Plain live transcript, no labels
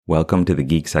Welcome to the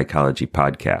Geek Psychology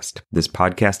Podcast. This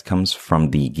podcast comes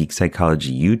from the Geek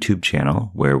Psychology YouTube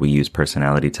channel, where we use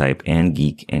personality type and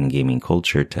geek and gaming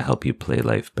culture to help you play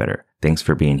life better. Thanks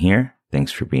for being here.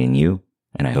 Thanks for being you.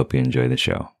 And I hope you enjoy the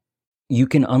show. You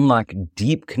can unlock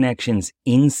deep connections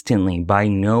instantly by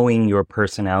knowing your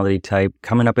personality type.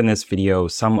 Coming up in this video,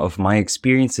 some of my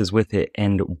experiences with it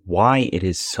and why it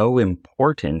is so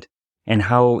important and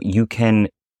how you can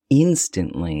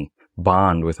instantly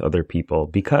bond with other people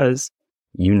because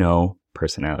you know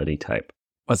personality type.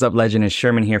 What's up, legend? It's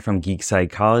Sherman here from Geek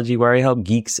Psychology, where I help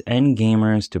geeks and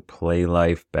gamers to play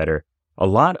life better. A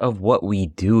lot of what we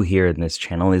do here in this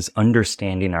channel is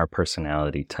understanding our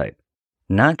personality type.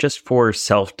 Not just for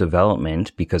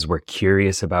self-development, because we're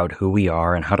curious about who we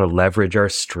are and how to leverage our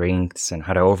strengths and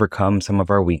how to overcome some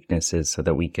of our weaknesses so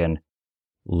that we can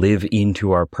live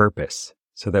into our purpose,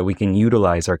 so that we can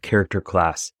utilize our character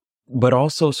class, but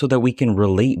also so that we can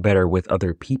relate better with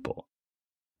other people.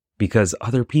 Because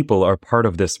other people are part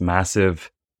of this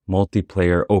massive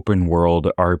multiplayer open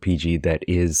world RPG that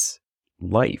is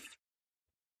life.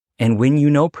 And when you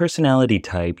know personality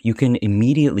type, you can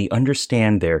immediately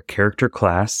understand their character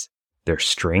class, their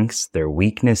strengths, their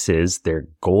weaknesses, their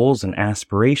goals and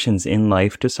aspirations in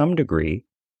life to some degree.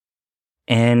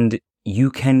 And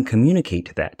you can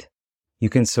communicate that. You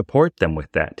can support them with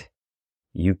that.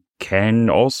 You can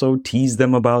also tease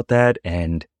them about that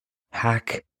and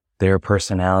hack their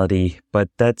personality, but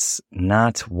that's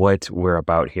not what we're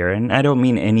about here. And I don't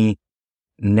mean any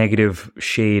negative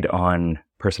shade on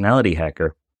personality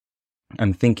hacker.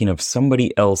 I'm thinking of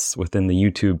somebody else within the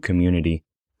YouTube community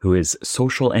who is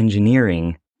social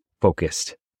engineering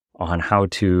focused on how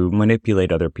to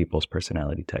manipulate other people's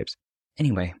personality types.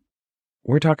 Anyway,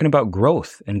 we're talking about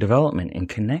growth and development and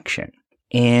connection.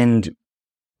 And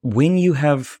when you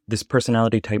have this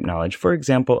personality type knowledge, for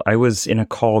example, I was in a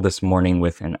call this morning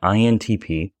with an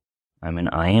INTP. I'm an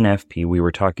INFP. We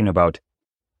were talking about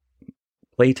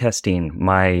playtesting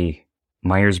my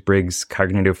Myers-Briggs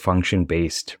cognitive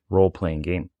function-based role-playing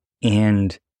game.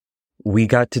 And we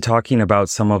got to talking about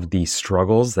some of the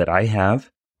struggles that I have,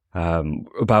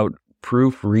 about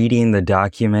proofreading the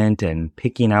document and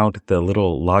picking out the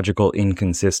little logical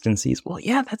inconsistencies. Well,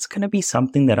 yeah, that's going to be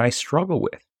something that I struggle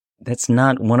with. That's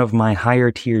not one of my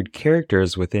higher tiered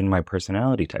characters within my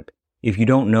personality type. If you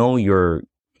don't know your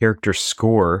character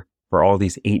score for all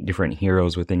these 8 different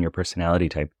heroes within your personality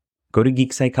type, go to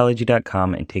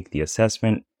geekpsychology.com and take the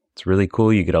assessment. It's really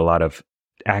cool. You get a lot of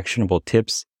actionable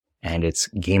tips and it's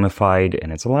gamified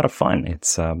and it's a lot of fun.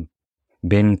 It's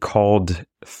been called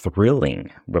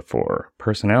thrilling before.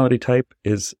 Personality type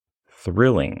is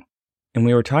thrilling. And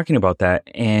we were talking about that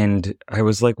and I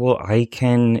was like, well, I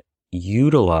can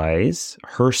utilize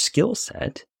her skill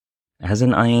set as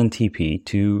an INTP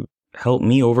to help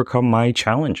me overcome my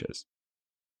challenges.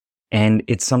 And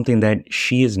it's something that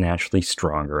she is naturally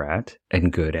stronger at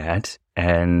and good at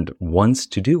and wants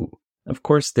to do. Of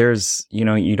course, there's, you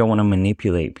don't want to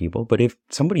manipulate people, but if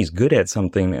somebody's good at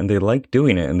something and they like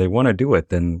doing it and they want to do it,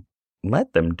 then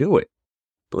let them do it,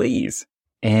 please.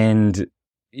 And,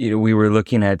 we were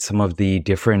looking at some of the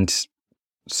different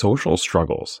social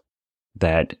struggles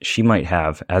that she might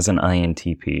have as an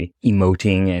INTP,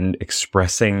 emoting and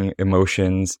expressing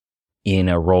emotions in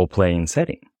a role-playing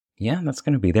setting. Yeah, that's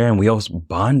going to be there. And we also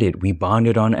bonded. We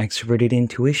bonded on extroverted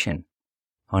intuition,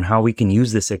 on how we can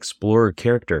use this explorer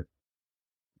character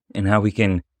and how we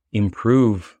can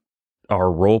improve our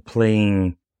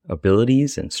role-playing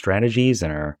abilities and strategies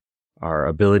and our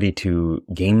ability to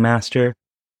game master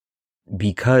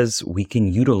because we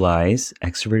can utilize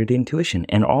extroverted intuition.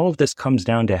 And all of this comes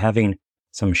down to having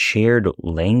some shared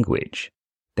language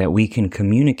that we can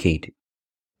communicate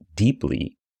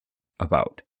deeply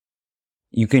about.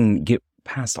 You can get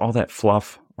past all that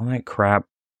fluff, all that crap,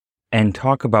 and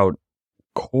talk about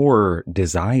core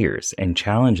desires and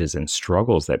challenges and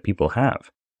struggles that people have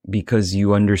because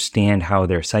you understand how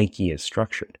their psyche is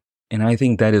structured. And I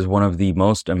think that is one of the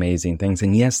most amazing things.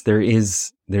 And yes,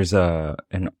 there's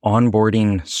an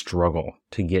onboarding struggle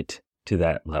to get to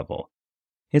that level.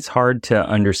 It's hard to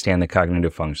understand the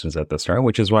cognitive functions at the start,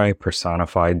 which is why I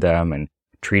personified them and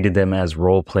treated them as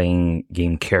role-playing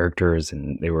game characters,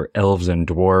 and they were elves and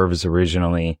dwarves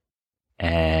originally,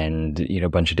 and a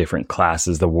bunch of different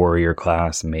classes, the warrior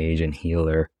class, mage and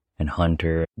healer and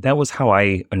hunter. That was how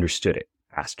I understood it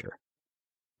faster,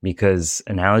 because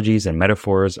analogies and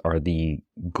metaphors are the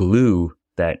glue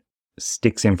that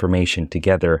sticks information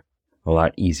together a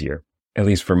lot easier, at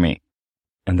least for me.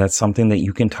 And that's something that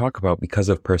you can talk about because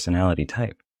of personality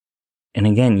type. And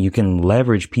again, you can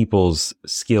leverage people's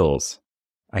skills.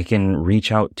 I can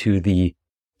reach out to the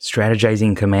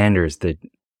strategizing commanders, the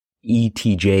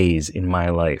ETJs in my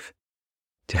life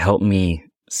to help me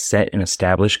set and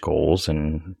establish goals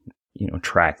and,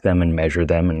 track them and measure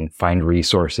them and find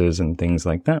resources and things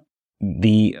like that.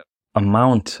 The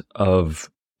amount of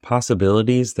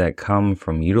possibilities that come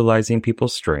from utilizing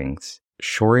people's strengths,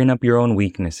 shoring up your own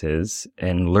weaknesses,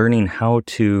 and learning how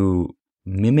to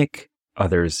mimic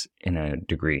others in a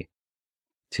degree.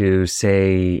 To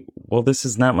say, well, this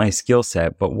is not my skill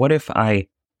set, but what if I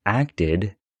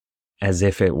acted as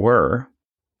if it were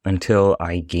until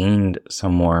I gained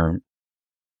some more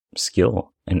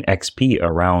skill and XP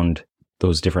around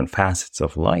those different facets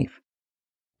of life?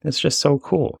 It's just so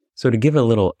cool. So to give a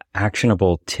little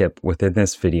actionable tip within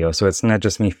this video, so it's not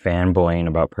just me fanboying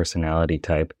about personality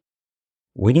type,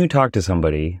 when you talk to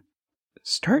somebody,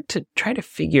 start to try to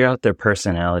figure out their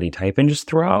personality type and just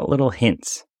throw out little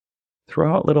hints.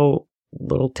 Throw out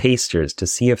little tasters to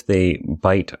see if they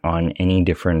bite on any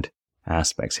different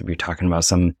aspects. If you're talking about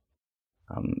some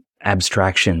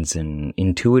abstractions and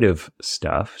intuitive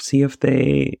stuff, see if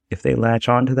they latch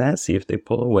onto that, see if they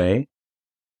pull away.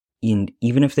 And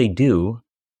even if they do,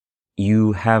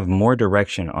 you have more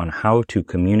direction on how to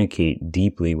communicate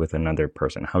deeply with another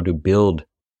person, how to build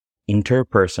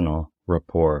interpersonal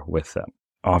rapport with them.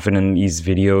 Often in these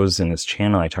videos in this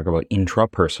channel, I talk about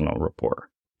intrapersonal rapport,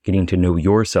 getting to know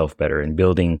yourself better and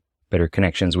building better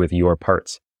connections with your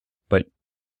parts. But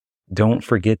don't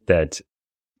forget that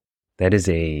is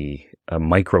a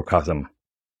microcosm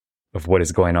of what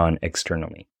is going on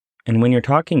externally. And when you're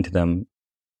talking to them,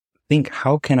 think,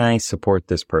 how can I support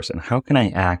this person? How can I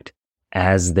act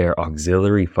as their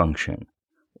auxiliary function?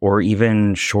 Or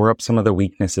even shore up some of the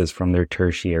weaknesses from their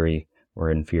tertiary or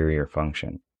inferior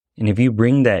function. And if you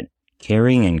bring that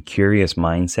caring and curious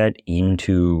mindset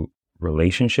into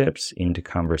relationships, into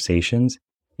conversations,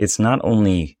 it's not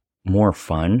only more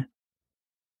fun,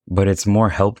 but it's more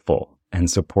helpful and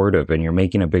supportive, and you're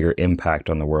making a bigger impact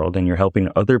on the world, and you're helping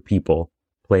other people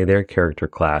play their character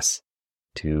class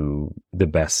to the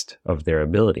best of their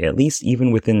ability, at least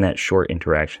even within that short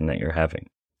interaction that you're having.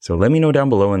 So let me know down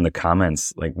below in the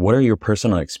comments, what are your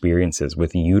personal experiences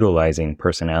with utilizing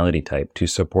personality type to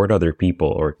support other people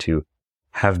or to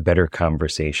have better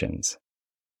conversations?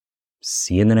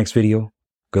 See you in the next video.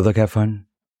 Good luck, have fun.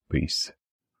 Peace.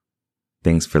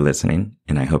 Thanks for listening,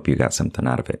 and I hope you got something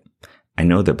out of it. I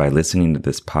know that by listening to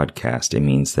this podcast, it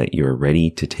means that you're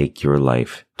ready to take your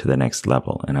life to the next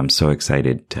level, and I'm so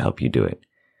excited to help you do it.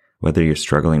 Whether you're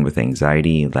struggling with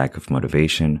anxiety, lack of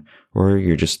motivation, or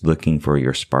you're just looking for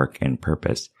your spark and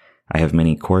purpose, I have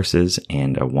many courses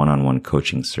and a one-on-one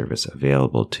coaching service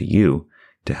available to you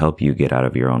to help you get out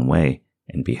of your own way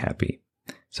and be happy.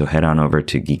 So head on over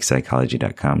to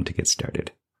geekpsychology.com to get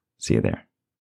started. See you there.